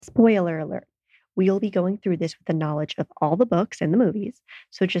Spoiler alert. We'll be going through this with the knowledge of all the books and the movies,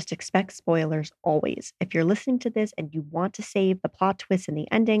 so just expect spoilers always. If you're listening to this and you want to save the plot twist and the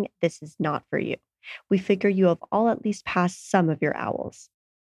ending, this is not for you. We figure you have all at least passed some of your owls.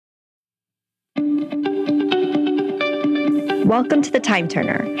 Welcome to the Time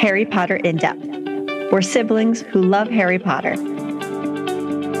Turner, Harry Potter in Depth. We're siblings who love Harry Potter.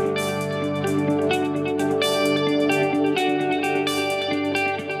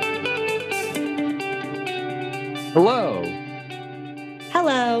 Hello!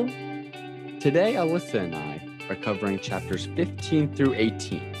 Hello! Today, Alyssa and I are covering chapters 15 through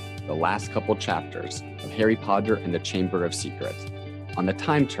 18, the last couple chapters of Harry Potter and the Chamber of Secrets, on the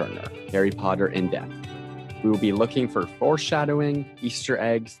Time Turner, Harry Potter in Depth. We will be looking for foreshadowing, Easter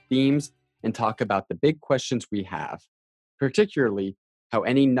eggs, themes, and talk about the big questions we have, particularly how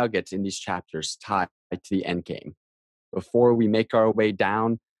any nuggets in these chapters tie to the endgame. Before we make our way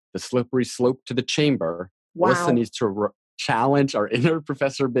down the slippery slope to the chamber, Alyssa needs to challenge our inner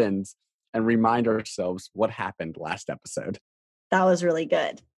Professor Binns and remind ourselves what happened last episode. That was really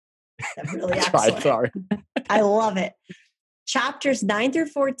good. Really excellent. Sorry. I love it. Chapters 9 through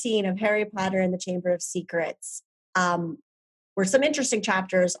 14 of Harry Potter and the Chamber of Secrets were some interesting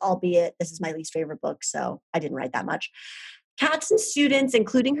chapters, albeit this is my least favorite book, so I didn't write that much. Cats and students,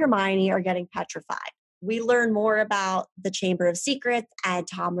 including Hermione, are getting petrified. We learn more about the Chamber of Secrets and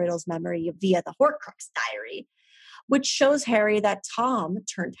Tom Riddle's memory via the Horcrux diary, which shows Harry that Tom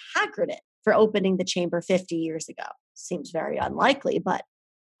turned Hagrid in for opening the chamber 50 years ago. Seems very unlikely, but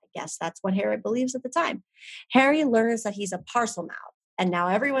I guess that's what Harry believes at the time. Harry learns that he's a parcel mouth, and now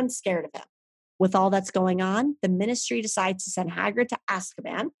everyone's scared of him. With all that's going on, the Ministry decides to send Hagrid to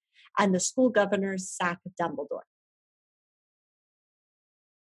Azkaban, and the school governors sack Dumbledore.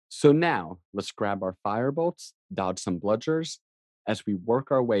 So now, let's grab our firebolts, dodge some bludgers, as we work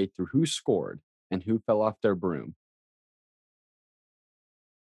our way through who scored and who fell off their broom.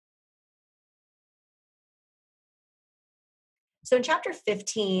 So in chapter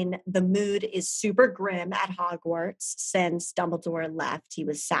 15, the mood is super grim at Hogwarts since Dumbledore left. He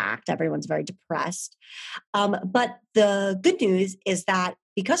was sacked. Everyone's very depressed. But the good news is that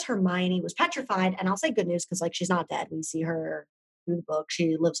because Hermione was petrified, and I'll say good news because she's not dead. We see her through the book.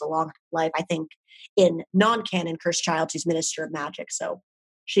 She lives a long life, I think, in non-canon Cursed Child. She's Minister of Magic, so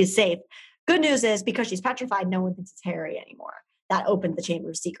she's safe. Good news is because she's petrified, no one thinks it's Harry anymore. That opened the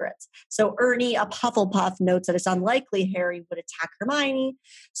Chamber of Secrets. So Ernie, a Pufflepuff, notes that it's unlikely Harry would attack Hermione.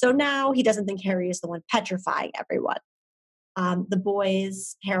 So now he doesn't think Harry is the one petrifying everyone. The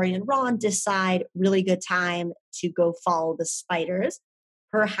boys, Harry and Ron, decide really good time to go follow the spiders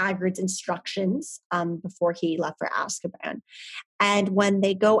per Hagrid's instructions before he left for Azkaban. And when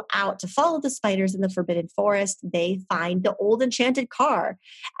they go out to follow the spiders in the Forbidden Forest, they find the old enchanted car.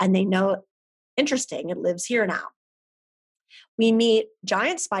 And they know, interesting, it lives here now. We meet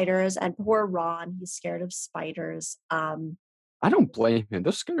giant spiders and poor Ron. He's scared of spiders. I don't blame him.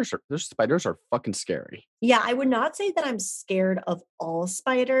 Those spiders are fucking scary. Yeah, I would not say that I'm scared of all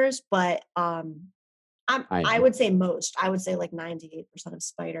spiders, but I would say most. I would say 98% of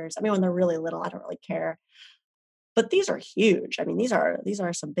spiders. I mean, when they're really little, I don't really care. But these are huge. I mean, these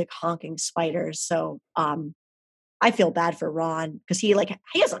are some big honking spiders. So I feel bad for Ron because he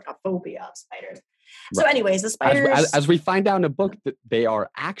has a phobia of spiders. So anyways, the spiders... As we find out in a book, that they are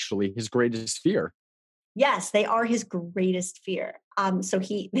actually his greatest fear. Yes, they are his greatest fear. So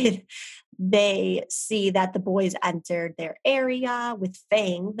they see that the boys entered their area with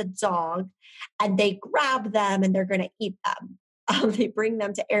Fang, the dog, and they grab them and they're going to eat them. They bring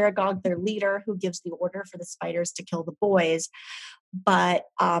them to Aragog, their leader, who gives the order for the spiders to kill the boys. But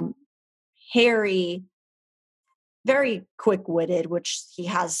Harry, very quick-witted, which he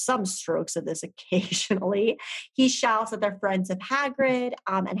has some strokes of this occasionally, he shouts that they're friends of Hagrid,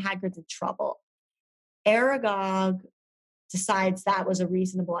 and Hagrid's in trouble. Aragog decides that was a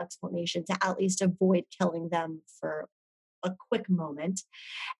reasonable explanation to at least avoid killing them for a quick moment.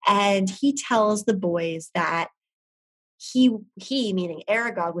 And he tells the boys that he meaning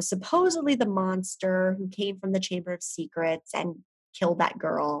Aragog, was supposedly the monster who came from the Chamber of Secrets and killed that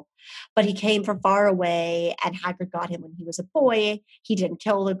girl. But he came from far away, and Hagrid got him when he was a boy. He didn't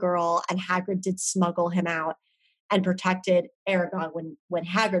kill the girl, and Hagrid did smuggle him out and protected Aragog when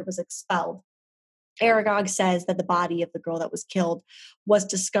Hagrid was expelled. Aragog says that the body of the girl that was killed was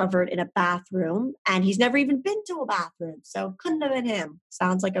discovered in a bathroom, and he's never even been to a bathroom, so couldn't have been him.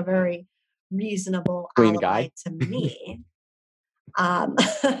 Sounds like a very reasonable alibi to me.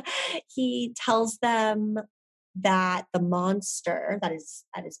 He tells them that the monster that is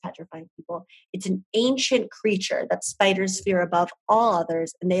petrifying people, it's an ancient creature that spiders fear above all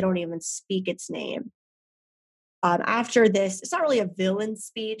others, and they don't even speak its name. After this, it's not really a villain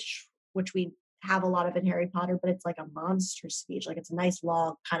speech, which we have a lot of in Harry Potter, but it's like a monster speech. Like it's a nice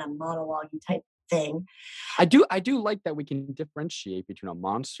long kind of monologue type thing. I do like that we can differentiate between a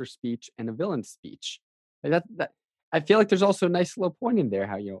monster speech and a villain speech. Like that I feel like there's also a nice little point in there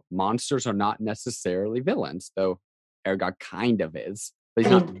how monsters are not necessarily villains, though Aragog kind of is, but I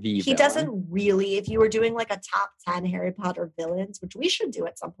he's not mean, the he villain. doesn't really, if you were doing like a top 10 Harry Potter villains, which we should do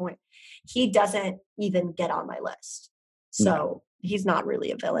at some point, he doesn't even get on my list. No. So he's not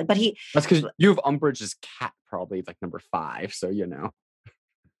really a villain, but he, That's because you have Umbridge's cat probably like number 5, so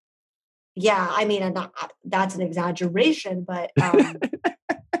yeah, I mean, and that's an exaggeration, but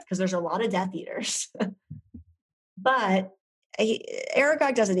because there's a lot of Death Eaters. But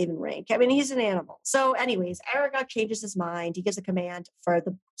Aragog doesn't even rank. I mean, he's an animal. So, anyways, Aragog changes his mind. He gives a command for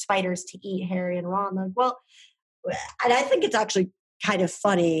the spiders to eat Harry and Ron. Like, well, and I think it's actually kind of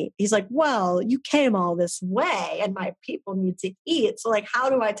funny. He's like, well, you came all this way and my people need to eat. So, like, how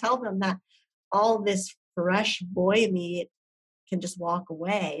do I tell them that all this fresh boy meat can just walk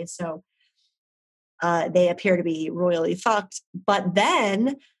away? So, they appear to be royally fucked. But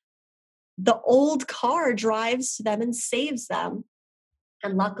then the old car drives to them and saves them.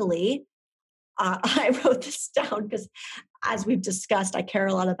 And luckily, I wrote this down because, as we've discussed, I care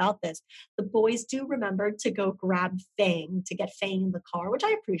a lot about this. The boys do remember to go grab Fang to get Fang in the car, which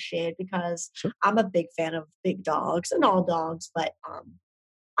I appreciate because sure. I'm a big fan of big dogs and all dogs, but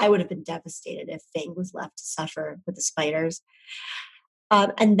I would have been devastated if Fang was left to suffer with the spiders.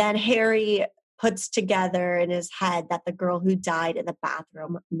 And then Harry puts together in his head that the girl who died in the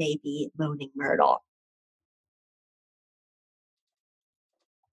bathroom may be Moaning Myrtle.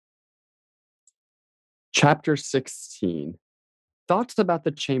 Chapter 16. Thoughts about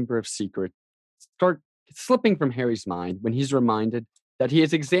the Chamber of Secrets start slipping from Harry's mind when he's reminded that he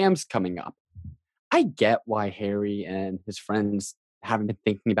has exams coming up. I get why Harry and his friends haven't been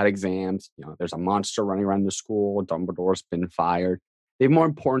thinking about exams. There's a monster running around the school, Dumbledore's been fired. They have more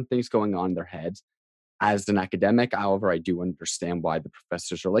important things going on in their heads. As an academic, however, I do understand why the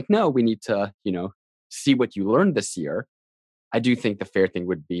professors are like, no, we need to, see what you learned this year. I do think the fair thing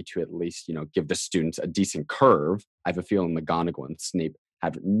would be to at least, give the students a decent curve. I have a feeling McGonagall and Snape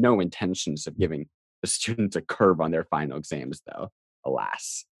have no intentions of giving the students a curve on their final exams, though,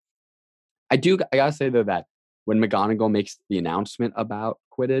 alas. I gotta say, though, that when McGonagall makes the announcement about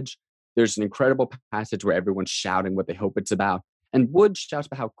Quidditch, there's an incredible passage where everyone's shouting what they hope it's about. And Wood shouts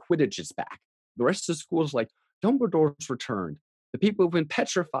about how Quidditch is back. The rest of the school is like, Dumbledore's returned. The people who've been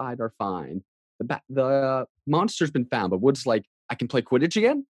petrified are fine. The monster's been found, but Wood's like, I can play Quidditch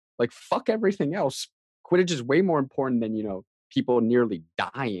again? Like, fuck everything else. Quidditch is way more important than, people nearly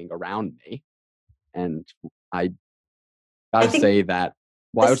dying around me. And I gotta say that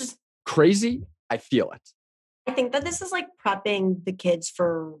while it's crazy, I feel it. I think that this is like prepping the kids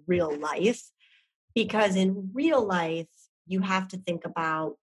for real life, because in real life, you have to think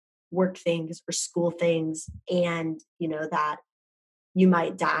about work things or school things, and that you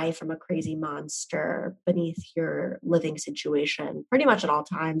might die from a crazy monster beneath your living situation pretty much at all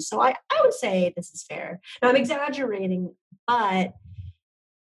times. So I would say this is fair. Now I'm exaggerating, but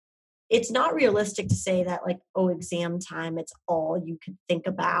it's not realistic to say that like, oh, exam time, it's all you could think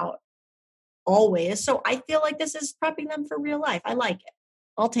about always. So I feel like this is prepping them for real life. I like it.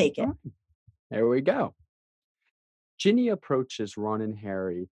 I'll take it. There we go. Ginny approaches Ron and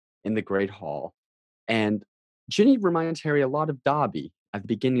Harry in the Great Hall, and Ginny reminds Harry a lot of Dobby at the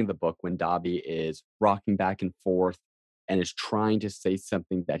beginning of the book when Dobby is rocking back and forth and is trying to say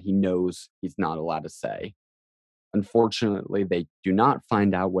something that he knows he's not allowed to say. Unfortunately, they do not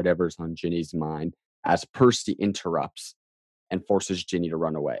find out whatever's on Ginny's mind as Percy interrupts and forces Ginny to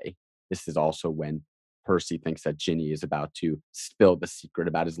run away. This is also when Percy thinks that Ginny is about to spill the secret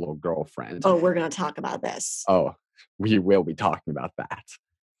about his little girlfriend. Oh, we're going to talk about this. Oh, we will be talking about that.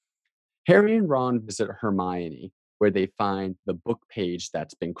 Harry and Ron visit Hermione, where they find the book page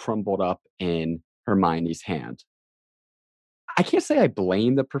that's been crumbled up in Hermione's hand. I can't say I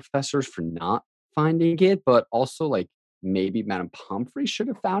blame the professors for not finding it, but also like maybe Madame Pomfrey should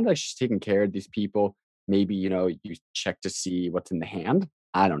have found it. She's taking care of these people. Maybe, you check to see what's in the hand.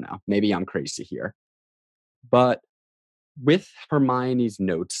 I don't know. Maybe I'm crazy here. But with Hermione's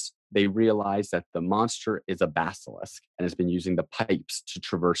notes, they realize that the monster is a basilisk and has been using the pipes to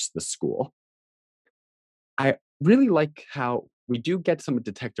traverse the school. I really like how we do get some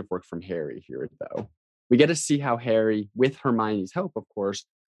detective work from Harry here, though. We get to see how Harry, with Hermione's help, of course,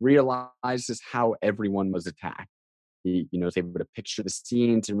 realizes how everyone was attacked. He, is able to picture the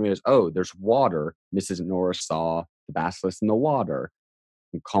scenes and realize, oh, there's water. Mrs. Norris saw the basilisk in the water.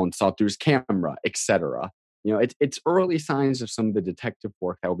 And Colin saw through his camera, etc. It's early signs of some of the detective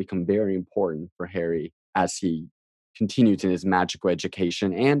work that will become very important for Harry as he continues in his magical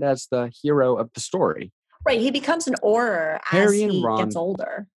education and as the hero of the story. Right. He becomes an Auror as Harry and he Ron. gets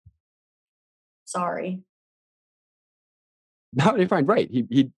older. Sorry. No, you're fine. Right.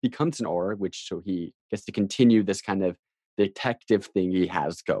 He becomes an Auror, so he gets to continue this kind of detective thing he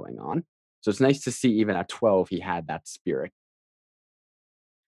has going on. So it's nice to see even at 12 he had that spirit.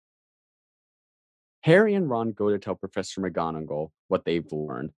 Harry and Ron go to tell Professor McGonagall what they've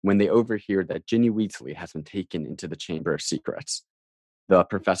learned when they overhear that Ginny Weasley has been taken into the Chamber of Secrets. The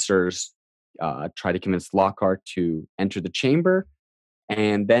professors try to convince Lockhart to enter the chamber,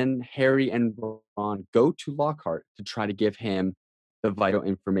 and then Harry and Ron go to Lockhart to try to give him the vital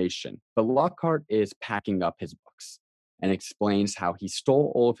information. But Lockhart is packing up his books and explains how he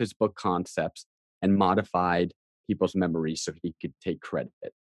stole all of his book concepts and modified people's memories so he could take credit.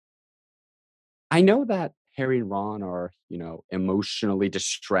 I know that Harry and Ron are, emotionally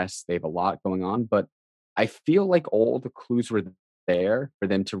distressed. They have a lot going on, but I feel like all the clues were there for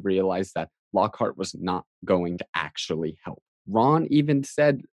them to realize that Lockhart was not going to actually help. Ron even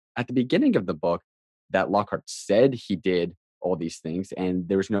said at the beginning of the book that Lockhart said he did all these things, and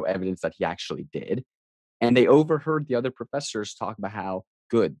there was no evidence that he actually did. And they overheard the other professors talk about how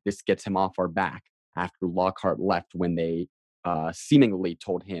good this gets him off our back after Lockhart left when they seemingly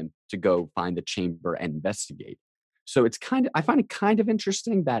told him to go find the chamber and investigate. So I find it kind of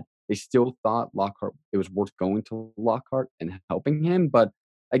interesting that they still thought Lockhart, it was worth going to Lockhart and helping him. But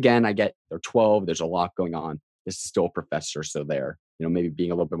again, I get they're 12, there's a lot going on. This is still a professor, so they're, maybe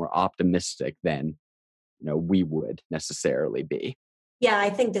being a little bit more optimistic than, we would necessarily be. Yeah,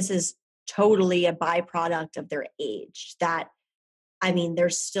 I think this is totally a byproduct of their age.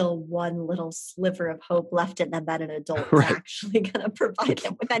 There's still one little sliver of hope left in them that an adult is actually going to provide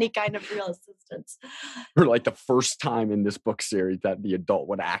them with any kind of real assistance. For like the first time in this book series that the adult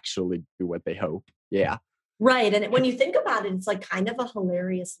would actually do what they hope. Yeah. Right. And when you think about it, it's like kind of a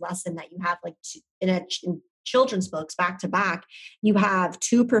hilarious lesson that you have like in children's books back to back. You have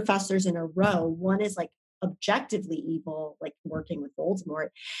two professors in a row. One is like objectively evil, like working with Voldemort.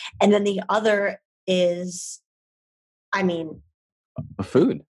 And then the other is,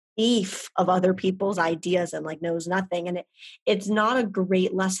 buffoon thief of other people's ideas and like knows nothing. And it's not a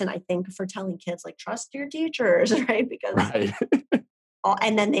great lesson, I think, for telling kids like trust your teachers, right? Because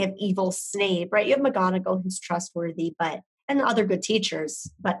and then they have evil Snape, right? You have McGonagall who's trustworthy, and other good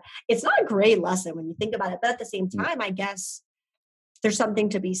teachers, but it's not a great lesson when you think about it. But at the same time, I guess there's something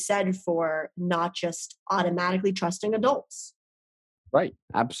to be said for not just automatically trusting adults. Right.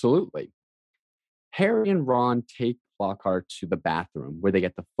 Absolutely. Harry and Ron take Lockhart to the bathroom where they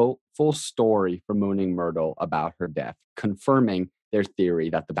get the full story from Moaning Myrtle about her death, confirming their theory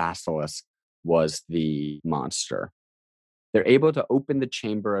that the basilisk was the monster. They're able to open the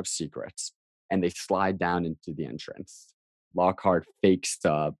Chamber of Secrets and they slide down into the entrance. Lockhart fakes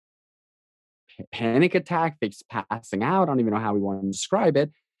a panic attack, fakes passing out. I don't even know how we want to describe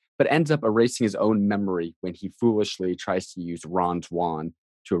it, but ends up erasing his own memory when he foolishly tries to use Ron's wand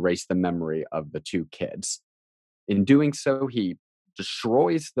to erase the memory of the two kids. In doing so, he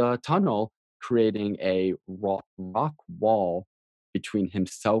destroys the tunnel, creating a rock wall between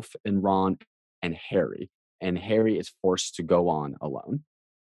himself and Ron and Harry. And Harry is forced to go on alone.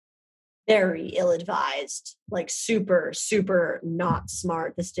 Very ill-advised, like super, super not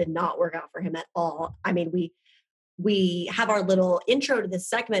smart. This did not work out for him at all. We have our little intro to this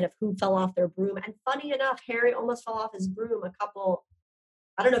segment of who fell off their broom. And funny enough, Harry almost fell off his broom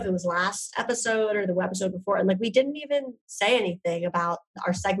I don't know if it was last episode or the episode before. And like, we didn't even say anything about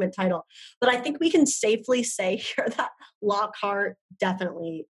our segment title, but I think we can safely say here that Lockhart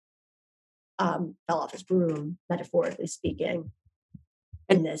definitely fell off his broom, metaphorically speaking,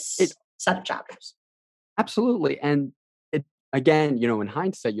 in this set of chapters. Absolutely. And again, in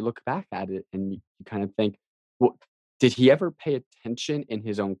hindsight, you look back at it and you kind of think, well, did he ever pay attention in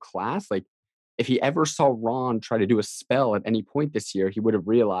his own class? Like, if he ever saw Ron try to do a spell at any point this year, he would have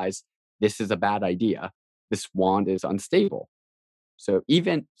realized this is a bad idea. This wand is unstable. So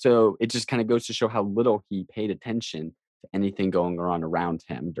it just kind of goes to show how little he paid attention to anything going on around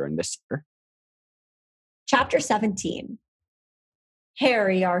him during this year. Chapter 17.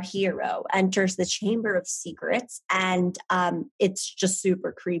 Harry, our hero, enters the Chamber of Secrets, and it's just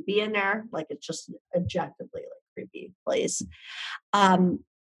super creepy in there. Like, it's just objectively like creepy place.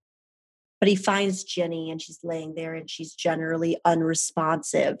 But he finds Ginny and she's laying there and she's generally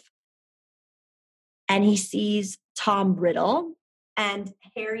unresponsive. And he sees Tom Riddle, and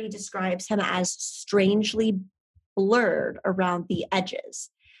Harry describes him as strangely blurred around the edges.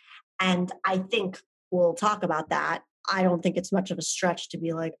 And I think we'll talk about that. I don't think it's much of a stretch to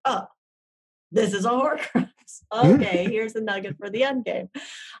be like, oh, this is a Horcrux. Okay, here's the nugget for the endgame.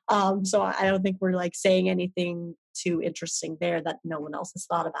 So I don't think we're like saying anything too interesting there that no one else has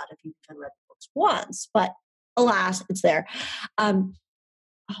thought about if you've even read the books once. But alas, it's there.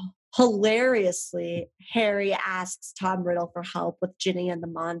 Hilariously, Harry asks Tom Riddle for help with Ginny and the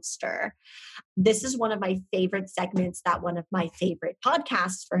monster. This is one of my favorite segments that one of my favorite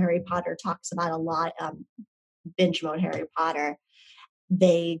podcasts for Harry Potter talks about a lot. Binge Mode Harry Potter.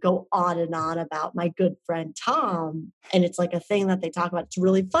 They go on and on about my good friend Tom. And it's like a thing that they talk about. It's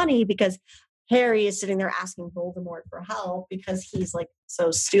really funny because Harry is sitting there asking Voldemort for help because he's like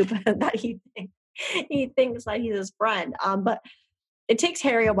so stupid that he thinks that he's his friend. But it takes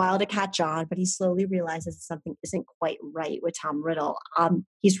Harry a while to catch on, but he slowly realizes something isn't quite right with Tom Riddle.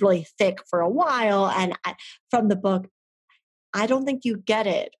 He's really thick for a while. And from the book, I don't think you get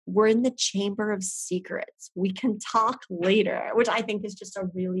it. We're in the Chamber of Secrets. We can talk later, which I think is just a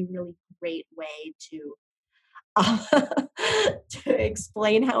really, really great way to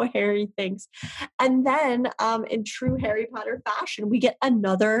explain how Harry thinks. And then in true Harry Potter fashion, we get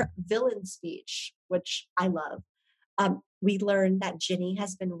another villain speech, which I love. We learn that Ginny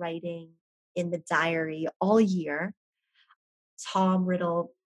has been writing in the diary all year. Tom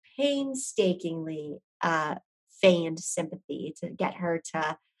Riddle painstakingly feigned sympathy to get her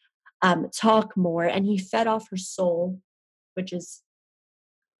to talk more, and he fed off her soul, which is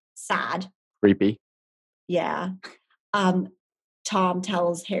sad. Creepy. Yeah. Tom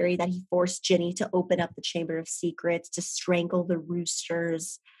tells Harry that he forced Ginny to open up the Chamber of Secrets, to strangle the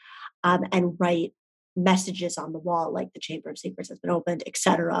roosters, and write messages on the wall like the Chamber of Secrets has been opened,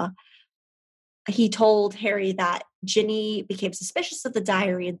 etc. He told Harry that Ginny became suspicious of the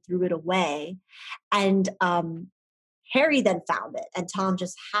diary and threw it away. And Harry then found it, and Tom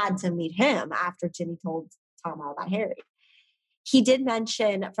just had to meet him after Ginny told Tom all about Harry. He did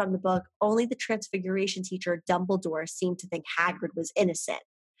mention from the book, only the Transfiguration teacher, Dumbledore, seemed to think Hagrid was innocent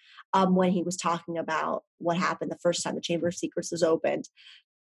when he was talking about what happened the first time the Chamber of Secrets was opened.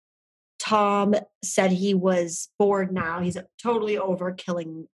 Tom said he was bored now. He's totally over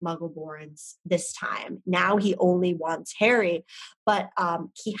killing Muggleborns this time. Now he only wants Harry, but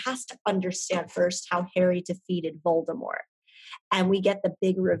he has to understand first how Harry defeated Voldemort. And we get the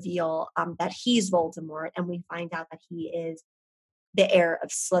big reveal that he's Voldemort, and we find out that he is the heir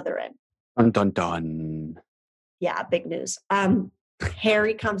of Slytherin. Dun, dun, dun. Yeah, big news.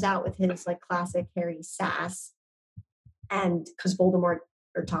 Harry comes out with his like classic Harry sass, and because Voldemort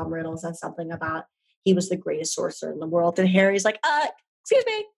or Tom Riddle says something about he was the greatest sorcerer in the world, and Harry's like, excuse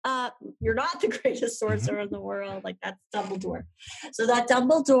me, you're not the greatest sorcerer in the world. Like, that's Dumbledore. So that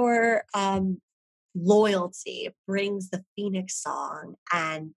Dumbledore loyalty brings the Phoenix Song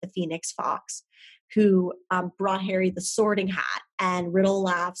and the Phoenix Fox, who brought Harry the Sorting Hat. And Riddle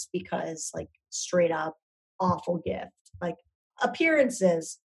laughs because, like, straight up awful gift. Like,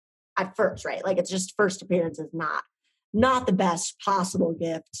 appearances at first, right? Like, it's just first appearances, not the best possible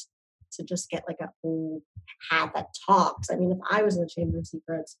gift to just get like a old hat that talks. I mean, if I was in the Chamber of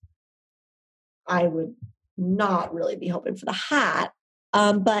Secrets, I would not really be hoping for the hat.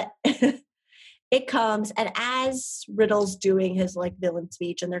 But it comes, and as Riddle's doing his like villain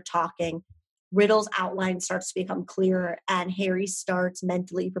speech and they're talking, Riddle's outline starts to become clearer, and Harry starts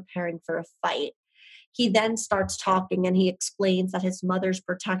mentally preparing for a fight. He then starts talking, and he explains that his mother's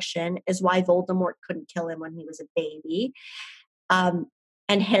protection is why Voldemort couldn't kill him when he was a baby.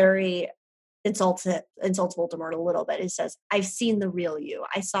 And Harry insults Voldemort a little bit. He says, "I've seen the real you.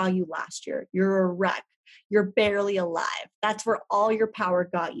 I saw you last year. You're a wreck. You're barely alive. That's where all your power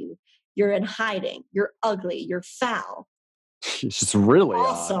got you. You're in hiding. You're ugly. You're foul." He's just really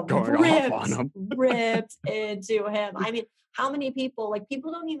awesome. going off on him. Ripped into him. I mean, how many people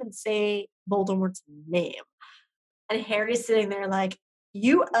don't even say Voldemort's name. And Harry's sitting there like,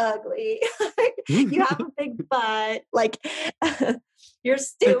 you ugly. You have a big butt. Like, you're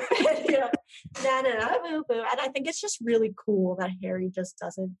stupid. You know, boo, boo. And I think it's just really cool that Harry just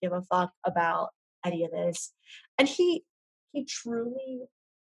doesn't give a fuck about any of this. And he truly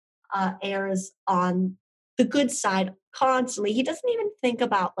errs on the good side constantly. He doesn't even think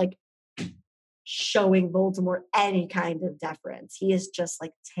about like showing Voldemort any kind of deference. He is just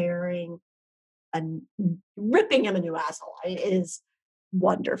like tearing and ripping him a new asshole. It is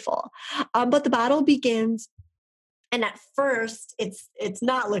wonderful. But the battle begins, And at first, it's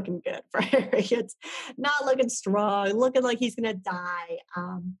not looking good for Harry. It's not looking strong, looking like he's gonna die.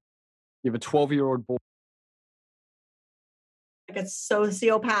 You have a 12-year-old boy. Like a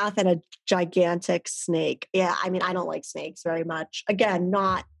sociopath and a gigantic snake. Yeah, I mean, I don't like snakes very much. Again,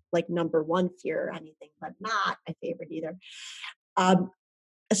 not like number one fear or anything, but not my favorite either.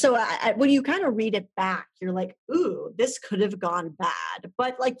 So when you kind of read it back, you're like, ooh, this could have gone bad.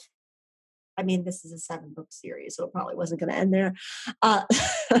 But like, I mean, this is a 7-book series, so it probably wasn't going to end there. Uh,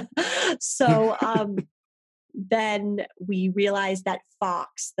 so then we realized that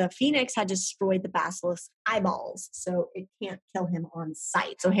Fox, the phoenix, had destroyed the basilisk eyeballs, so it can't kill him on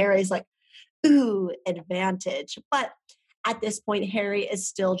sight. So Harry's like, ooh, advantage. But at this point, Harry is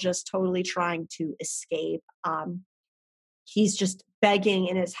still just totally trying to escape. He's just begging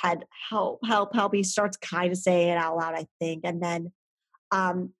in his head, help, help, help. He starts kind of saying it out loud, I think. And then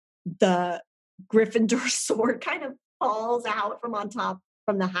the Gryffindor sword kind of falls out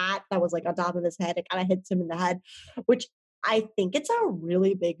from the hat that was like on top of his head. It kind of hits him in the head, which I think it's a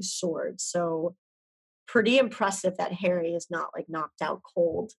really big sword. So pretty impressive that Harry is not like knocked out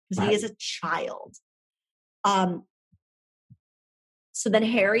cold because he is a child. So then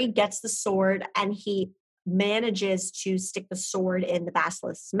Harry gets the sword and he manages to stick the sword in the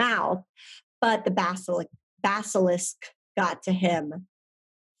basilisk's mouth, but the basilisk got to him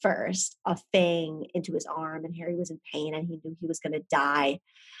first, a fang into his arm, and Harry was in pain and he knew he was going to die.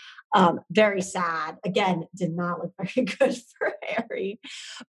 Very sad. Again, did not look very good for Harry.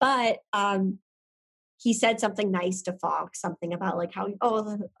 But he said something nice to Fox, something about like how,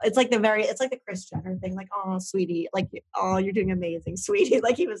 it's like the Kris Jenner thing, like, oh, sweetie, like, oh, you're doing amazing, sweetie.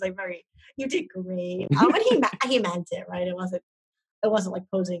 Like he was like you did great. And he meant it, right? It wasn't like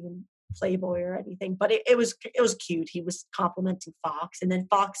posing in Playboy or anything, but it was cute. He was complimenting Fox, and then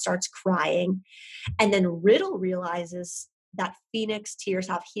Fox starts crying, and then Riddle realizes that Phoenix tears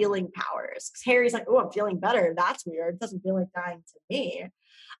have healing powers. Because Harry's like, oh, I'm feeling better. That's weird. It doesn't feel like dying to me.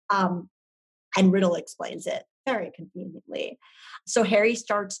 And Riddle explains it very conveniently. So Harry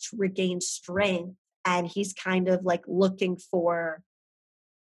starts to regain strength, and he's kind of like looking for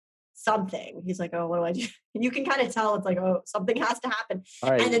something. He's like, oh, what do I do? You can kind of tell it's like, oh, something has to happen.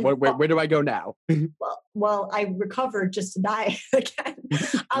 All right, and then, where do I go now? well, I recovered just to die again.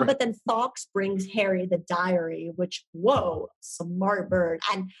 Right. But then Fox brings Harry the diary, which, whoa, smart bird.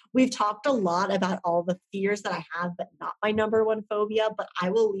 And we've talked a lot about all the fears that I have, but not my number one phobia. But I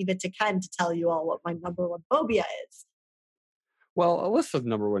will leave it to Ken to tell you all what my number one phobia is. Well, Alyssa's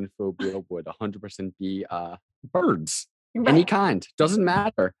number one phobia would 100% be birds. Right. Any kind. Doesn't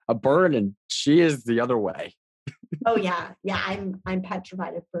matter. A bird, and she is the other way. Oh yeah. I'm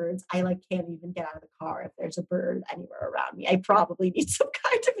petrified of birds. I like can't even get out of the car if there's a bird anywhere around me. I probably need some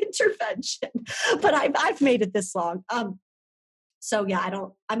kind of intervention. But I've made it this long. So yeah,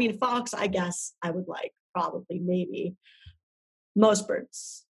 Fox, I guess I would like, probably, maybe. Most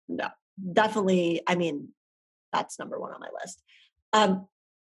birds, no. Definitely, that's number one on my list.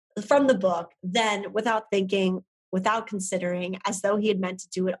 From the book, then without thinking, without considering, as though he had meant to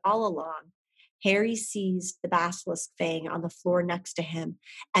do it all along, Harry seized the basilisk fang on the floor next to him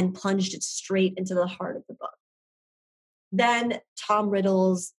and plunged it straight into the heart of the book. Then Tom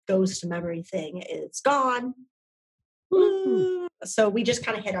Riddle's ghost memory thing is gone. Woo. So we just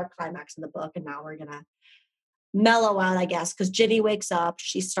kind of hit our climax in the book, and now we're going to mellow out, I guess, because Ginny wakes up.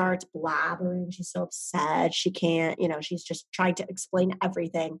 She starts blabbering. She's so upset. She can't, she's just trying to explain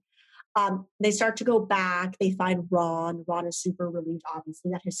everything. They start to go back. They find Ron. Ron is super relieved, obviously,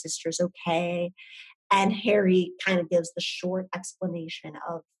 that his sister's okay. And Harry kind of gives the short explanation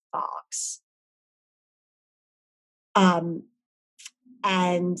of Fox. And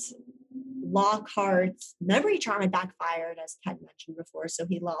Lockhart's memory charm had backfired, as Ken mentioned before, so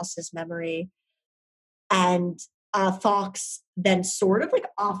he lost his memory. And Fox then sort of like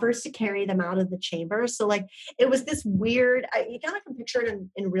offers to carry them out of the chamber. So like it was this weird, you kind of can picture it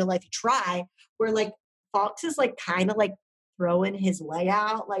in real life, you try, where like Fox is like kind of like throwing his leg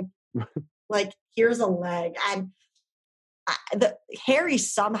out, like here's a leg. And Harry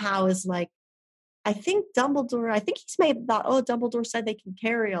somehow is like, I think he's made that, Dumbledore said they can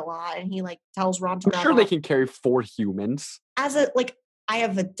carry a lot. And he like tells Ron to I'm sure they can carry 4 humans. I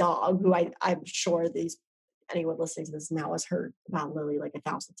have a dog who I'm sure anyone listening to this now has heard about Lily like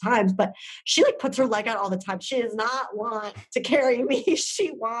 1,000 times, but she like puts her leg out all the time. She does not want to carry me.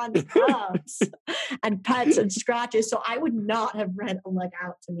 She wants hugs and pets and scratches. So I would not have read a leg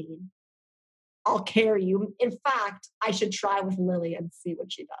out to me. I'll carry you. In fact, I should try with Lily and see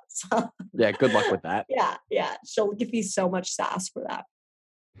what she does. Yeah, good luck with that. Yeah. She'll give me so much sass for that.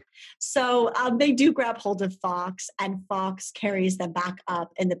 So they do grab hold of Fox, and Fox carries them back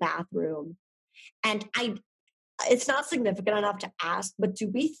up in the bathroom. And it's not significant enough to ask, but do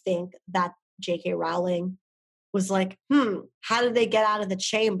we think that J.K. Rowling was like, how did they get out of the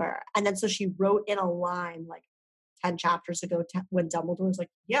chamber? And then so she wrote in a line like 10 chapters ago when Dumbledore was like,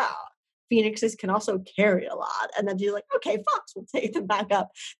 yeah, phoenixes can also carry a lot. And then she's like, okay, Fox will take them back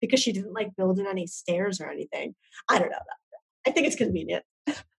up because she didn't like build in any stairs or anything. I don't know. I think it's convenient.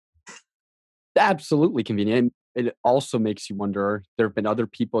 Absolutely convenient. It also makes you wonder, there have been other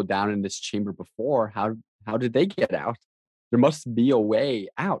people down in this chamber before. How did they get out? There must be a way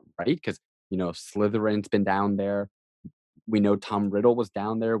out, right? Because, Slytherin's been down there. We know Tom Riddle was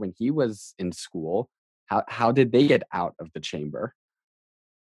down there when he was in school. How did they get out of the chamber?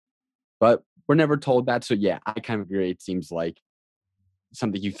 But we're never told that. So yeah, I kind of agree. It seems like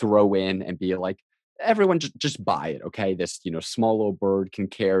something you throw in and be like, everyone just buy it, okay? This, small little bird can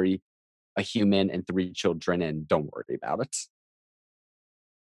carry a human and 3 children, and don't worry about it.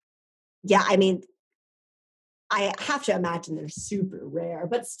 Yeah, I mean, I have to imagine they're super rare,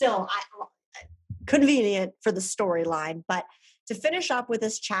 but still, convenient for the storyline. But to finish up with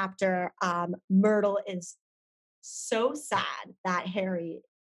this chapter, Myrtle is so sad that Harry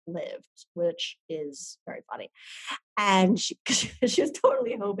lived, which is very funny. And she was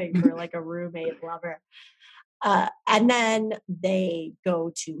totally hoping for like a roommate lover. And then they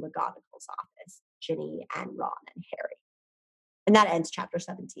go to McGonagall's office, Ginny and Ron and Harry. And that ends chapter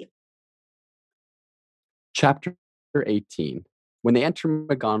 17. Chapter 18. When they enter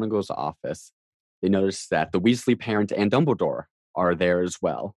McGonagall's office, they notice that the Weasley parent and Dumbledore are there as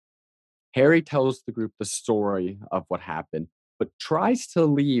well. Harry tells the group the story of what happened, but tries to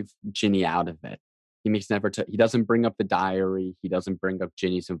leave Ginny out of it. He makes an effort to, he doesn't bring up the diary, he doesn't bring up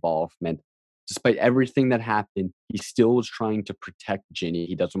Ginny's involvement. Despite everything that happened, he still is trying to protect Ginny.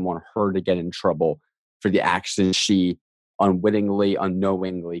 He doesn't want her to get in trouble for the actions she unwittingly,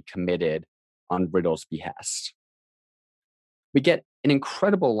 unknowingly committed on Riddle's behest. We get an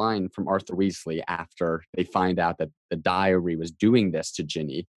incredible line from Arthur Weasley after they find out that the diary was doing this to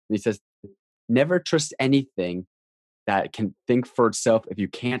Ginny. And he says, never trust anything that can think for itself if you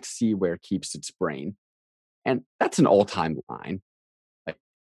can't see where it keeps its brain. And that's an all-time line. Like,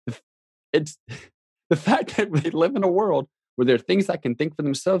 it's the fact that we live in a world where there are things that can think for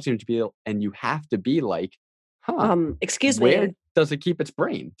themselves, and you have to be like, excuse where me, does it keep its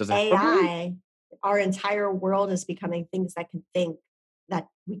brain? Does it have a brain? AI, our entire world is becoming things that can think that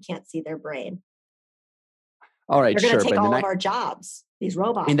we can't see their brain. All right, They're going sure. to take But all of our jobs, these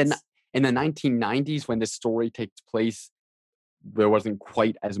robots. in the 1990s, when this story takes place, there wasn't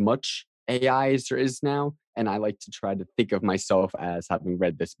quite as much AI as there is now. And I like to try to think of myself as having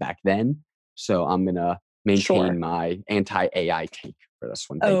read this back then. So I'm going to maintain my anti-AI take for this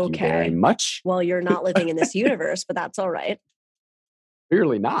one. Thank you very much. Well, you're not living in this universe, but that's all right.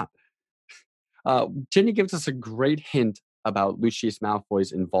 Clearly not. Ginny gives us a great hint about Lucius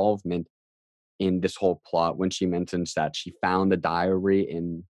Malfoy's involvement in this whole plot when she mentions that she found the diary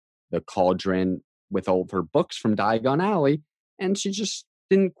in the cauldron with all of her books from Diagon Alley, and she just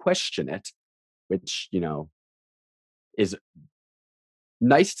didn't question it, which, is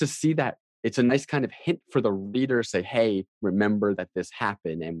nice to see. That it's a nice kind of hint for the reader to say, hey, remember that this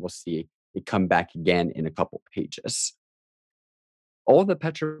happened, and we'll see it come back again in a couple pages. All the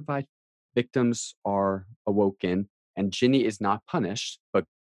petrified victims are awoken, and Ginny is not punished, but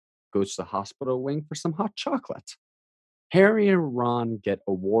goes to the hospital wing for some hot chocolate. Harry and Ron get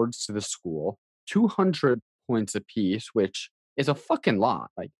awards to the school, 200 points apiece, which is a fucking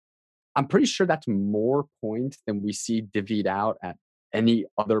lot. Like, I'm pretty sure that's more points than we see divvied out at any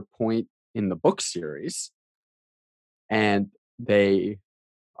other point in the book series. And they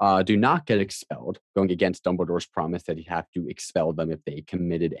do not get expelled, going against Dumbledore's promise that he'd have to expel them if they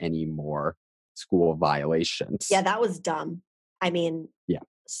committed any more school violations. Yeah, that was dumb. I mean, yeah,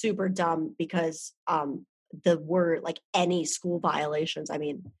 super dumb, because the word, like, any school violations, I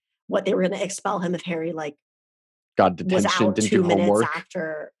mean, what, they were going to expel him if Harry got detention, was out didn't 2 do minutes homework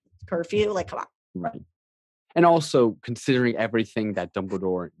after curfew? Like, come on. Right. And also, considering everything that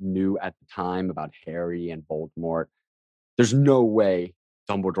Dumbledore knew at the time about Harry and Voldemort, there's no way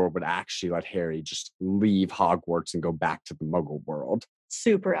Dumbledore would actually let Harry just leave Hogwarts and go back to the Muggle world.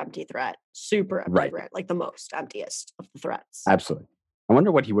 Super empty threat. Super empty threat. Like the most emptiest of the threats. Absolutely. I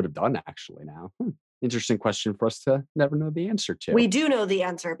wonder what he would have done actually now. Interesting question for us to never know the answer to. We do know the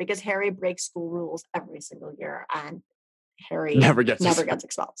answer, because Harry breaks school rules every single year, and Harry never gets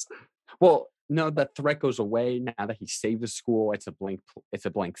expelled. Well, no, that threat goes away now that he saved the school. It's a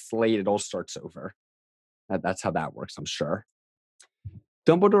blank slate. It all starts over. That's how that works, I'm sure.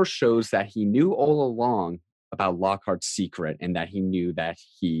 Dumbledore shows that he knew all along about Lockhart's secret and that he knew that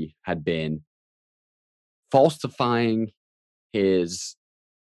he had been falsifying his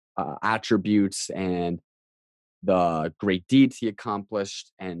attributes and the great deeds he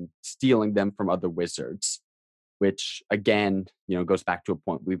accomplished and stealing them from other wizards, which again, goes back to a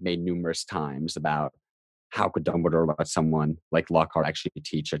point we've made numerous times about how could Dumbledore let someone like Lockhart actually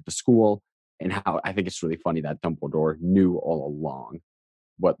teach at the school, and how I think it's really funny that Dumbledore knew all along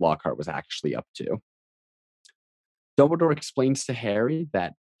what Lockhart was actually up to. Dumbledore explains to Harry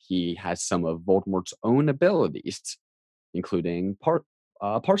that he has some of Voldemort's own abilities, including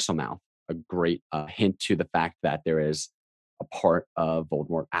Parselmouth, a great hint to the fact that there is a part of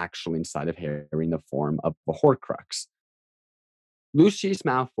Voldemort actually inside of Harry in the form of a Horcrux. Lucius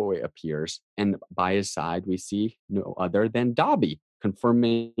Malfoy appears, and by his side we see no other than Dobby,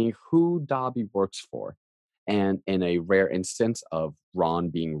 confirming who Dobby works for. And in a rare instance of Ron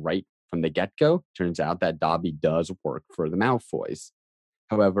being right from the get-go, turns out that Dobby does work for the Malfoys.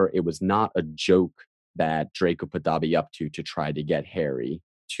 However, it was not a joke that Draco put Dobby up to try to get Harry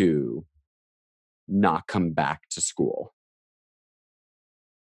to not come back to school.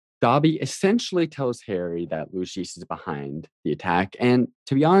 Dobby essentially tells Harry that Lucius is behind the attack, and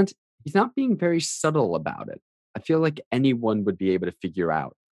to be honest, he's not being very subtle about it. I feel like anyone would be able to figure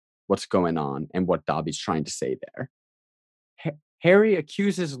out what's going on and what Dobby's trying to say there. Harry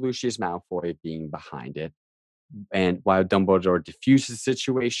accuses Lucius Malfoy of being behind it, and while Dumbledore diffuses the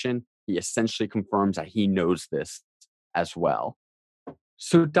situation, he essentially confirms that he knows this as well.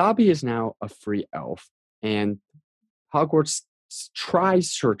 So Dobby is now a free elf, and Hogwarts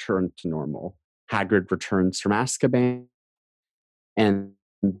tries to return to normal. Hagrid returns from Azkaban, and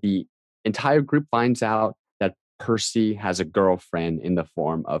the entire group finds out that Percy has a girlfriend in the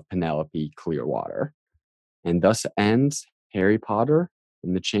form of Penelope Clearwater. And thus ends Harry Potter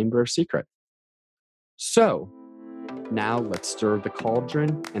and the Chamber of Secrets. So, now let's stir the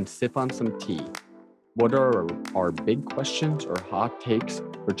cauldron and sip on some tea. What are our big questions or hot takes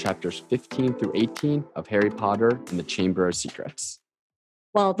for chapters 15 through 18 of Harry Potter and the Chamber of Secrets?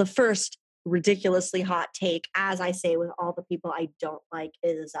 Well, the first ridiculously hot take, as I say with all the people I don't like,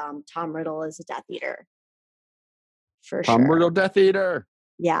 is Tom Riddle is a Death Eater. For Tom sure. Riddle Death Eater.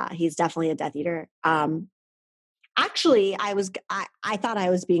 Yeah, he's definitely a Death Eater. Actually, I thought I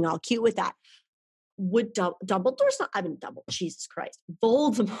was being all cute with that. Would Dumbledore's not? I mean, Jesus Christ,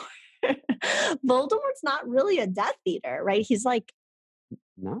 Voldemort. Voldemort's not really a Death Eater, right? He's like,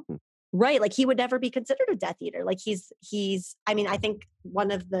 no, right? Like he would never be considered a Death Eater. Like he's. I mean, I think one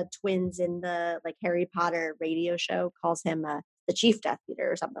of the twins in the like Harry Potter radio show calls him the Chief Death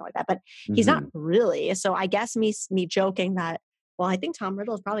Eater or something like that. But he's not really. So I guess me joking that, well, I think Tom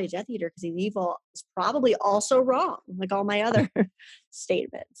Riddle is probably a Death Eater because he's evil is probably also wrong, like all my other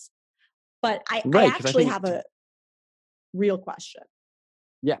statements. But I actually have a real question.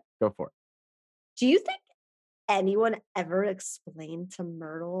 Yeah, go for it. Do you think anyone ever explained to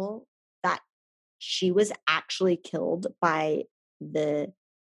Myrtle that she was actually killed by the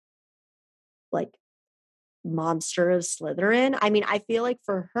like monster of Slytherin? I mean, I feel like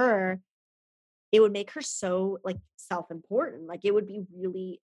for her, it would make her so like self-important. Like it would be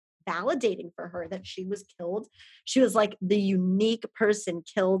really validating for her that she was killed. She was like the unique person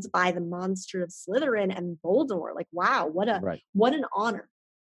killed by the monster of Slytherin and Voldemort. Like, wow, what an honor.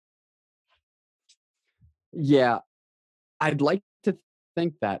 Yeah, I'd like to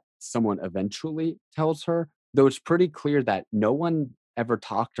think that someone eventually tells her, though it's pretty clear that no one ever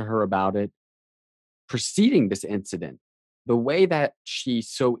talked to her about it preceding this incident. The way that she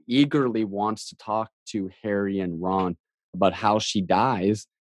so eagerly wants to talk to Harry and Ron about how she dies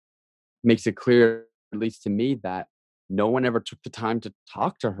makes it clear, at least to me, that no one ever took the time to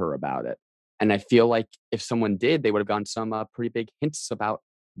talk to her about it. And I feel like if someone did, they would have gotten some pretty big hints about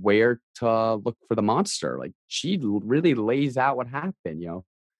where to look for the monster. Like she really lays out what happened,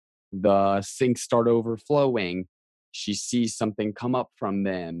 the sinks start overflowing. She sees something come up from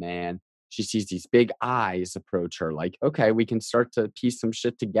them and she sees these big eyes approach her. Like, okay, we can start to piece some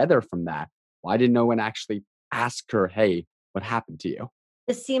shit together from that. Why did no one actually ask her, hey, what happened to you?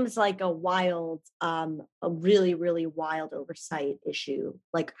 This seems like a really, really wild oversight issue.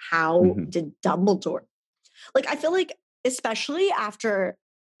 Like, how did Dumbledore? Like, I feel like, especially after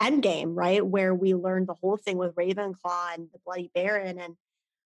Endgame, right, where we learned the whole thing with Ravenclaw and the Bloody Baron and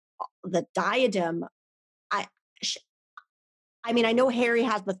the diadem. I mean, I know Harry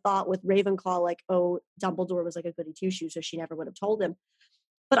has the thought with Ravenclaw, like, oh, Dumbledore was like a goody two-shoes, so she never would have told him.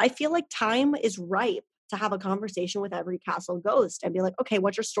 But I feel like time is ripe to have a conversation with every castle ghost and be like, okay,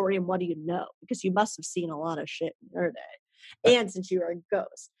 what's your story and what do you know? Because you must have seen a lot of shit in your day. and since you are a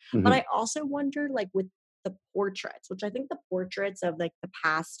ghost. But Mhm. I also wonder, like, with the portraits, which I think the portraits of like the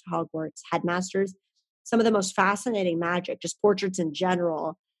past Hogwarts headmasters, some of the most fascinating magic, just portraits in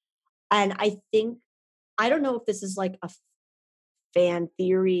general. And I think, I don't know if this is like a fan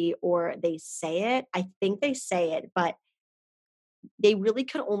theory or they say it. I think they say it, but they really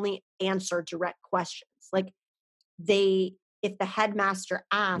could only answer direct questions. Like, if the headmaster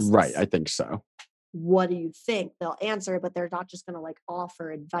Right, asks, I think so. what do you think? They'll answer, but they're not just going to like offer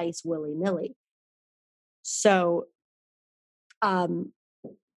advice willy nilly. So, um,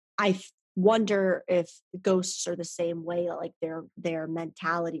 wonder if ghosts are the same way, like their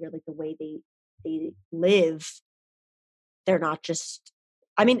mentality or like the way they live. They're not just.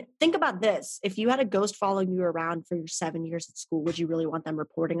 I mean, think about this. If you had a ghost following you around for your 7 years at school, would you really want them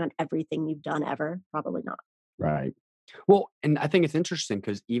reporting on everything you've done ever? Probably not. Right. Well, and I think it's interesting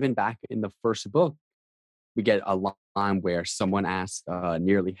because even back in the first book, we get a line where someone asks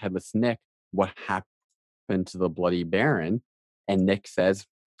nearly headless Nick what happened to the Bloody Baron, and Nick says,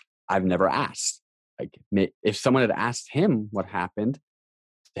 "I've never asked." Like, if someone had asked him what happened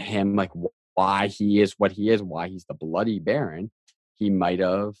to him, like why he is what he is, why he's the Bloody Baron, he might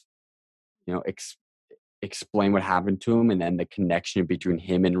have, you know, explained what happened to him, and then the connection between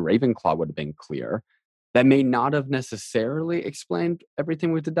him and Ravenclaw would have been clear. That may not have necessarily explained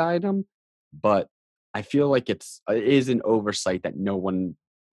everything with the diadem, but I feel like it is an oversight that no one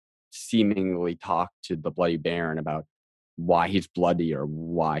seemingly talked to the Bloody Baron about why he's bloody or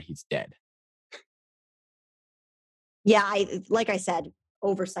why he's dead. Yeah, like I said,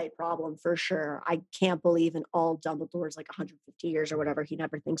 oversight problem for sure. I can't believe in all Dumbledore's like 150 years or whatever. He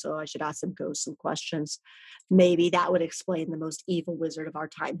never thinks, oh, I should ask some ghosts some questions. Maybe that would explain the most evil wizard of our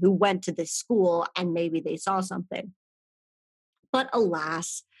time who went to this school and maybe they saw something. But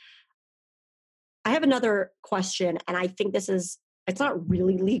alas, I have another question, and I think it's not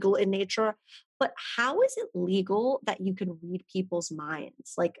really legal in nature, but how is it legal that you can read people's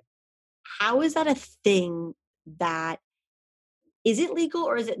minds? Like, how is that a thing that is it legal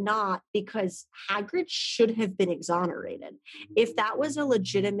or is it not? Because Hagrid should have been exonerated. If that was a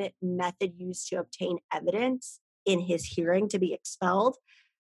legitimate method used to obtain evidence in his hearing to be expelled,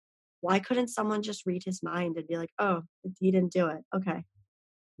 why couldn't someone just read his mind and be like, oh, he didn't do it? Okay.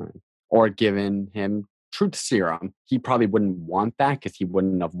 Right. Or given him truth serum. He probably wouldn't want that because he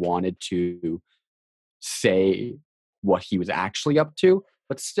wouldn't have wanted to say what he was actually up to,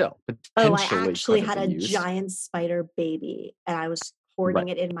 but still, Oh, I potentially actually could have had been a used. giant spider baby and I was Right. hoarding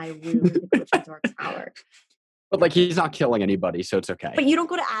it in my room in the Gryffindor Tower. But like he's not killing anybody, so it's okay. But you don't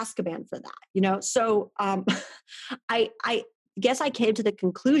go to Azkaban for that, you know? So I guess I came to the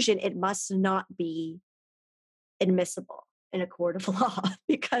conclusion it must not be admissible in a court of law,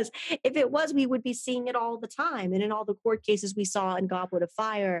 because if it was, we would be seeing it all the time. And in all the court cases we saw in Goblet of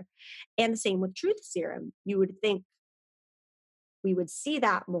Fire, and the same with truth serum, you would think we would see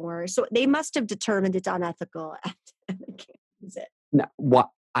that more. So they must have determined it's unethical and they can't use it. No, what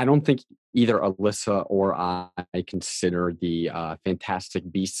I don't think either Alyssa or I consider the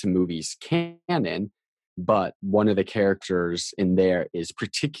Fantastic Beasts movies canon, but one of the characters in there is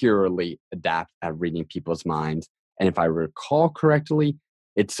particularly adept at reading people's minds. And if I recall correctly,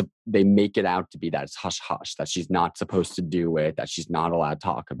 they make it out to be that it's hush hush, that she's not supposed to do it, that she's not allowed to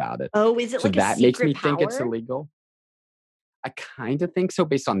talk about it. Oh, is it So like a that makes me secret think it's power? illegal. I kind of think so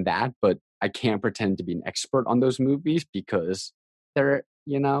based on that, but I can't pretend to be an expert on those movies because they're,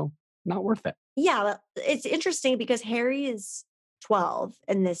 not worth it. Yeah, well, it's interesting because Harry is 12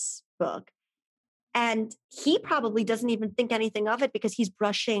 in this book, and he probably doesn't even think anything of it because he's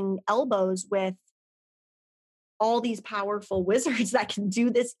brushing elbows with all these powerful wizards that can do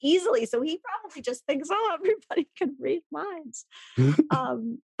this easily. So he probably just thinks, oh, everybody can read minds.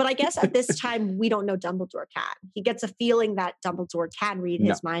 But I guess at this time, we don't know Dumbledore can. He gets a feeling that Dumbledore can read No,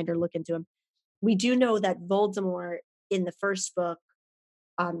 his mind or look into him. We do know that Voldemort in the first book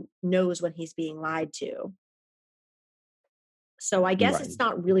knows when he's being lied to. So I guess right. it's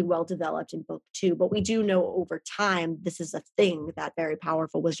not really well developed in book 2, but we do know over time this is a thing that very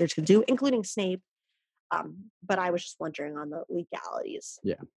powerful wizards can do, including Snape. But I was just wondering on the legalities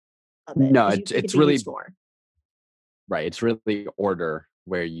Yeah. of it No, because you it's think it'd it's be used really more. right. It's really Order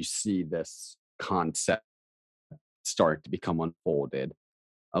where you see this concept start to become unfolded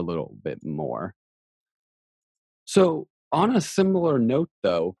a little bit more. So, on a similar note,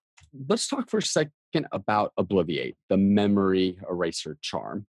 though, let's talk for a second about Obliviate, the memory eraser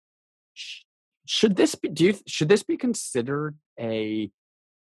charm. Should this be? Should this be considered a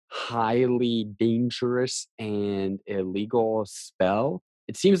highly dangerous and illegal spell?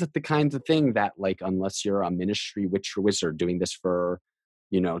 it seems like the kinds of thing that, like, unless you're a ministry witch or wizard doing this for,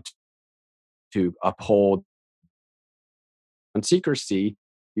 to uphold on secrecy,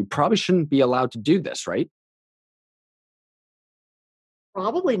 you probably shouldn't be allowed to do this, right?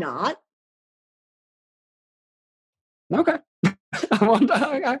 Probably not. Okay. I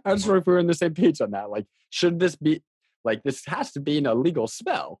just wonder if we're on the same page on that. Like, should this be like this has to be an illegal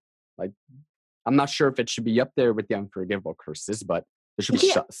spell? Like, I'm not sure if it should be up there with the unforgivable curses, but there should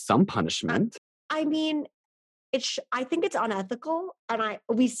be Yeah. some I, punishment. I mean, I think it's unethical, and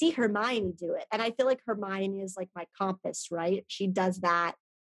we see Hermione do it, and I feel like Hermione is like my compass, right? She does that.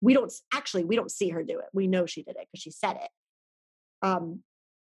 We don't see her do it. We know she did it because she said it. Um,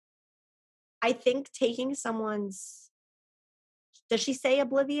 I think taking someone's, does she say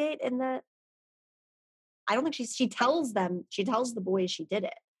obliviate in the? I don't think she tells them. She tells the boys she did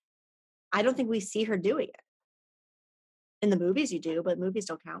it. I don't think we see her doing it. In the movies, you do, but movies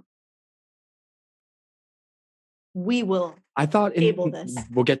don't count. We will I thought table this.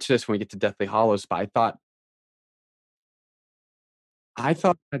 we'll get to this when we get to Deathly Hollows, but I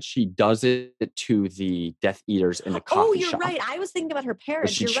thought that she does it to the Death Eaters in the Oh, coffee you're shop. right. I was thinking about her But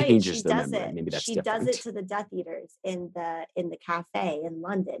parents. she You're right. changes She their does memory. it. Maybe that's She different. does it to the Death Eaters in the cafe in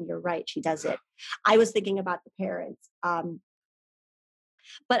London. You're right. She does it. I was thinking about the parents.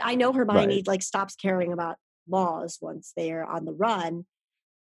 But I know Hermione Right. like stops caring about laws once they're on the run.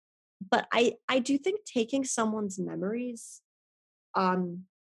 But I do think taking someone's memories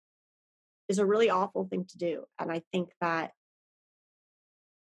is a really awful thing to do. And I think that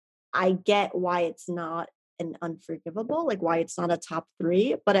I get why it's not an unforgivable, like why it's not a top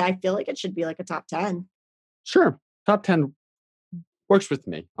 3, but I feel like it should be like a top 10. Sure. Top 10 works with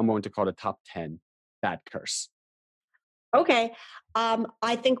me. I'm going to call it a top 10 bad curse. Okay.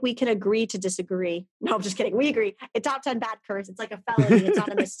 I think we can agree to disagree. No, I'm just kidding. We agree. A top 10 bad curse. It's like a felony. It's not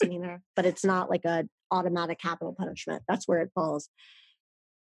a misdemeanor, but it's not like a automatic capital punishment. That's where it falls.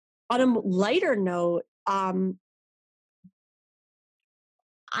 On a lighter note,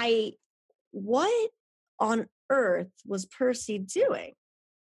 what on earth was Percy doing?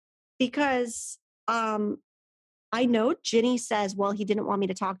 Because I know Ginny says, well, he didn't want me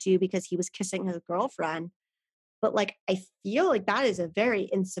to talk to you because he was kissing his girlfriend. But like, I feel like that is a very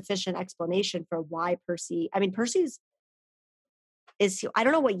insufficient explanation for why Percy's I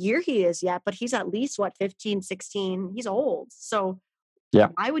don't know what year he is yet, but he's at least 15, 16. He's old. So Yeah.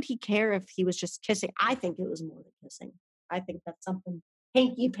 why would he care if he was just kissing? I think it was more than kissing. I think that something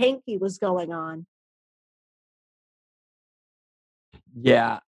hanky panky was going on.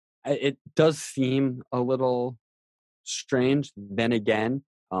 Yeah. It does seem a little strange. Then again,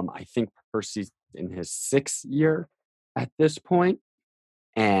 I think Percy's in his 6th year at this point,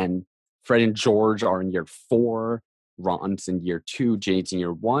 and Fred and George are in year 4. Ron's in year 2. Jade's in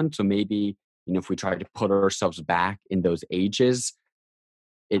year 1. So maybe, if we try to put ourselves back in those ages,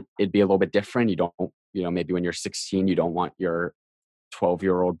 it'd be a little bit different. You don't, maybe when you're 16, you don't want your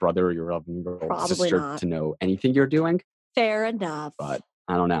 12-year-old brother or your 11-year-old sister not. to know anything you're doing. Fair enough. But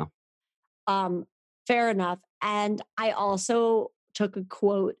I don't know. Fair enough. And I also took a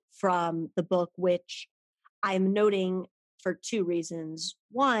quote from the book, which I'm noting for 2 reasons.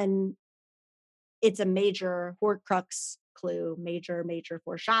 One, it's a major Horcrux clue, major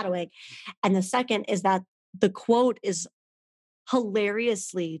foreshadowing. And the second is that the quote is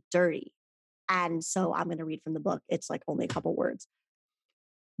hilariously dirty. And so I'm going to read from the book. It's like only a couple words.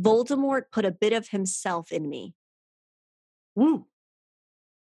 Voldemort put a bit of himself in me. Woo.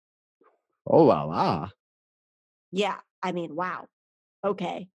 Oh la la. Yeah. Wow.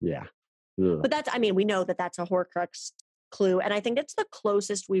 Okay. Yeah. Ugh. But we know that that's a Horcrux clue. And I think it's the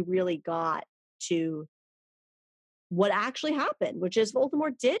closest we really got to what actually happened, which is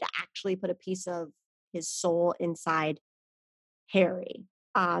Voldemort did actually put a piece of his soul inside Harry.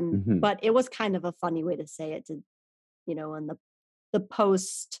 But it was kind of a funny way to say it to, in the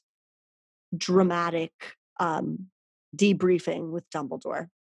post dramatic debriefing with Dumbledore.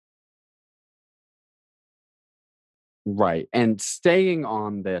 Right. And staying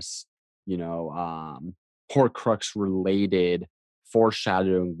on this, Horcrux related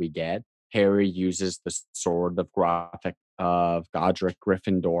foreshadowing we get, Harry uses the sword of Godric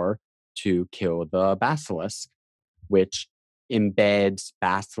Gryffindor to kill the basilisk, which embeds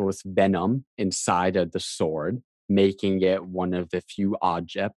basilisk venom inside of the sword, making it one of the few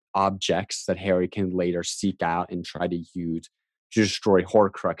objects that Harry can later seek out and try to use to destroy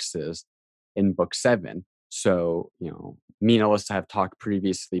Horcruxes in Book 7. So, me and Alyssa have talked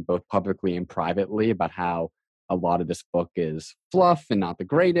previously, both publicly and privately, about how a lot of this book is fluff and not the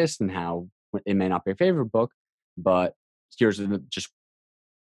greatest, and how it may not be a favorite book. But here's just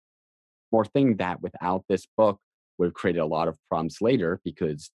more thing that without this book would have created a lot of problems later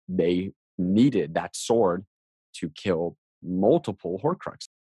because they needed that sword to kill multiple Horcruxes.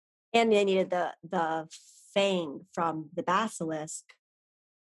 And they needed the fang from the basilisk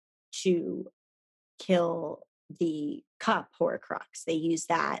to kill the cup Horcrux. They used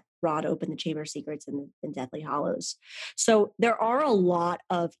that raw to open the Chamber of Secrets in Deathly Hallows. So there are a lot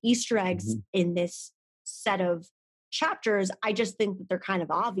of Easter eggs in this set of chapters. I just think that they're kind of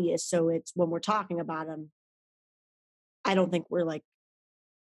obvious. So it's when we're talking about them, I don't think we're like,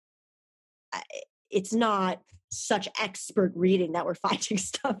 it's not such expert reading that we're finding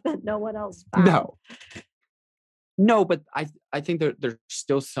stuff that no one else found. No, but I think there's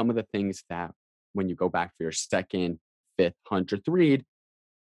still some of the things that when you go back for your second, fifth, 100th read,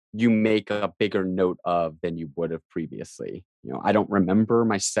 you make a bigger note of than you would have previously. I don't remember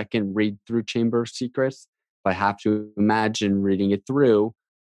my second read through Chamber of Secrets, but I have to imagine reading it through,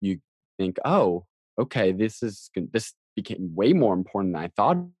 you think, oh, okay, this became way more important than I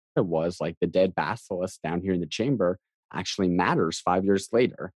thought it was. Like the dead basilisk down here in the chamber actually matters 5 years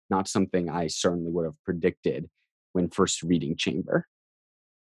later. Not something I certainly would have predicted when first reading Chamber.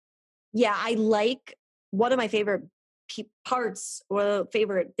 Yeah, I like one of my favorite parts or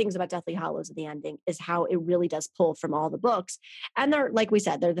favorite things about Deathly Hallows at the ending is how it really does pull from all the books. And they're, like we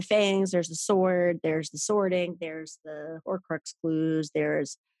said, they're the fangs, there's the sword, there's the sorting, there's the Horcrux clues,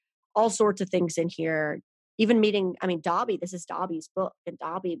 there's all sorts of things in here. Even meeting, Dobby, this is Dobby's book, and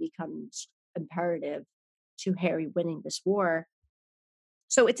Dobby becomes imperative to Harry winning this war.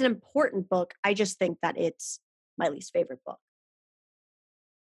 So it's an important book. I just think that it's my least favorite book.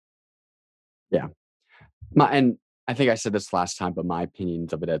 Yeah. And I think I said this last time, but my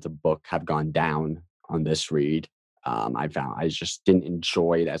opinions of it as a book have gone down on this read. I found I just didn't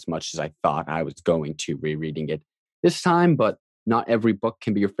enjoy it as much as I thought I was going to rereading it this time, but not every book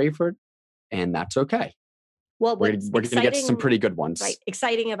can be your favorite, and that's okay. Well, we're going to get some pretty good ones. Right.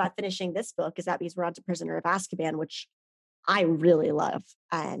 Exciting about finishing this book is that means we're on to Prisoner of Azkaban, which I really love,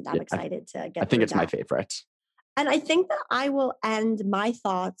 and I'm excited to get. I think it's my favorite. And I think that I will end my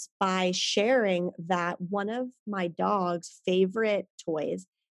thoughts by sharing that one of my dog's favorite toys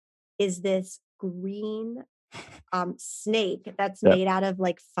is this green snake that's made out of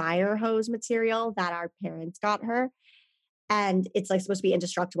like fire hose material that our parents got her. And it's like supposed to be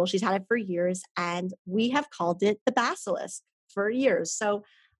indestructible. She's had it for years, and we have called it the basilisk for years. So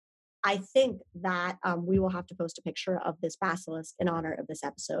I think that we will have to post a picture of this basilisk in honor of this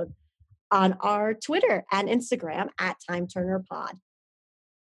episode on our Twitter and Instagram at Time Turner Pod.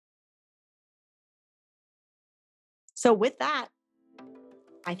 So with that,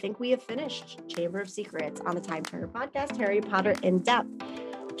 I think we have finished Chamber of Secrets on the Time Turner Podcast, Harry Potter in Depth.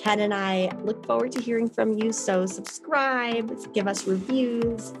 Ken and I look forward to hearing from you. So subscribe, give us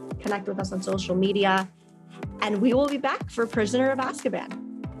reviews, connect with us on social media, and we will be back for Prisoner of Azkaban.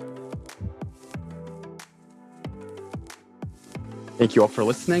 Thank you all for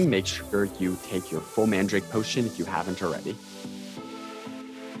listening. Make sure you take your full Mandrake potion if you haven't already.